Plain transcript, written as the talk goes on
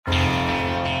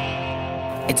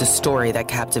It's a story that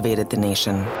captivated the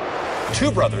nation.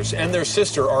 2 brothers and their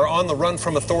sister are on the run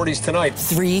from authorities tonight.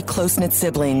 3 close-knit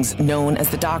siblings, known as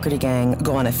the Dougherty gang,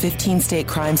 go on a 15-state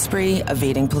crime spree,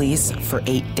 evading police for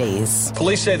 8 days.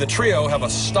 Police say the trio have a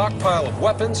stockpile of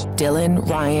weapons. Dylan,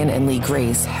 Ryan, and Lee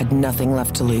Grace had nothing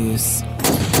left to lose.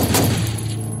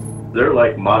 They're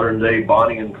like modern-day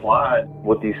Bonnie and Clyde.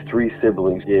 What these 3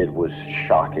 siblings did was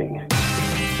shocking.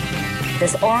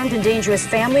 This armed and dangerous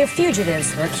family of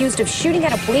fugitives are accused of shooting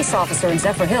at a police officer in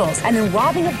Zephyr Hills and then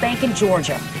robbing a bank in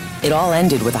Georgia. It all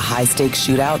ended with a high-stakes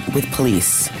shootout with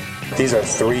police. These are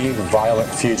 3 violent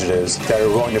fugitives that are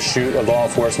willing to shoot at law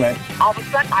enforcement. All of a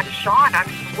sudden, I'm shot.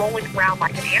 I'm rolling around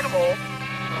like an animal.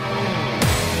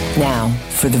 Now,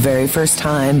 for the very first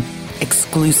time,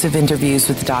 exclusive interviews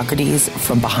with the Doughertys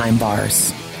from behind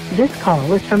bars. This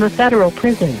call is from a federal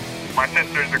prison. My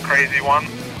sister's a crazy one.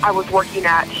 I was working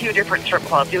at 2 different strip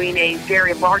clubs doing a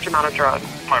very large amount of drugs.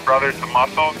 My brother's the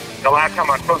muscle. The last time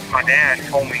I spoke to my dad, he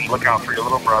told me, look out for your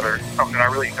little brother. Something I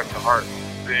really took to heart.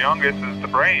 The youngest is the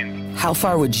brains. How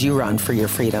far would you run for your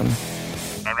freedom?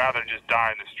 I'd rather just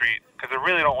die in the street because I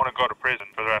really don't want to go to prison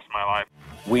for the rest of my life.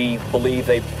 We believe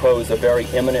they pose a very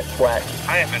imminent threat.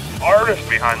 I am an artist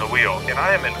behind the wheel, and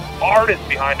I am an artist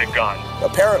behind a gun.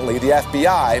 Apparently, the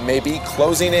FBI may be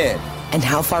closing in. And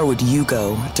how far would you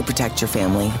go to protect your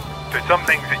family? There's some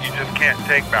things that you just can't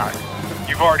take back.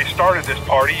 You've already started this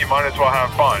party, you might as well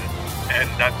have fun. And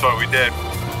that's what we did.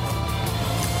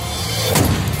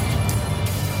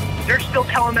 They're still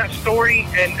telling that story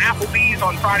in Applebee's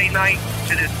on Friday night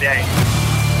to this day.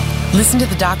 Listen to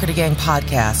the Dougherty Gang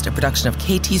podcast, a production of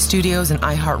KT Studios and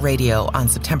iHeartRadio, on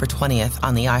September 20th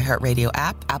on the iHeartRadio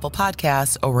app, Apple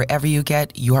Podcasts, or wherever you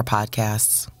get your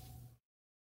podcasts.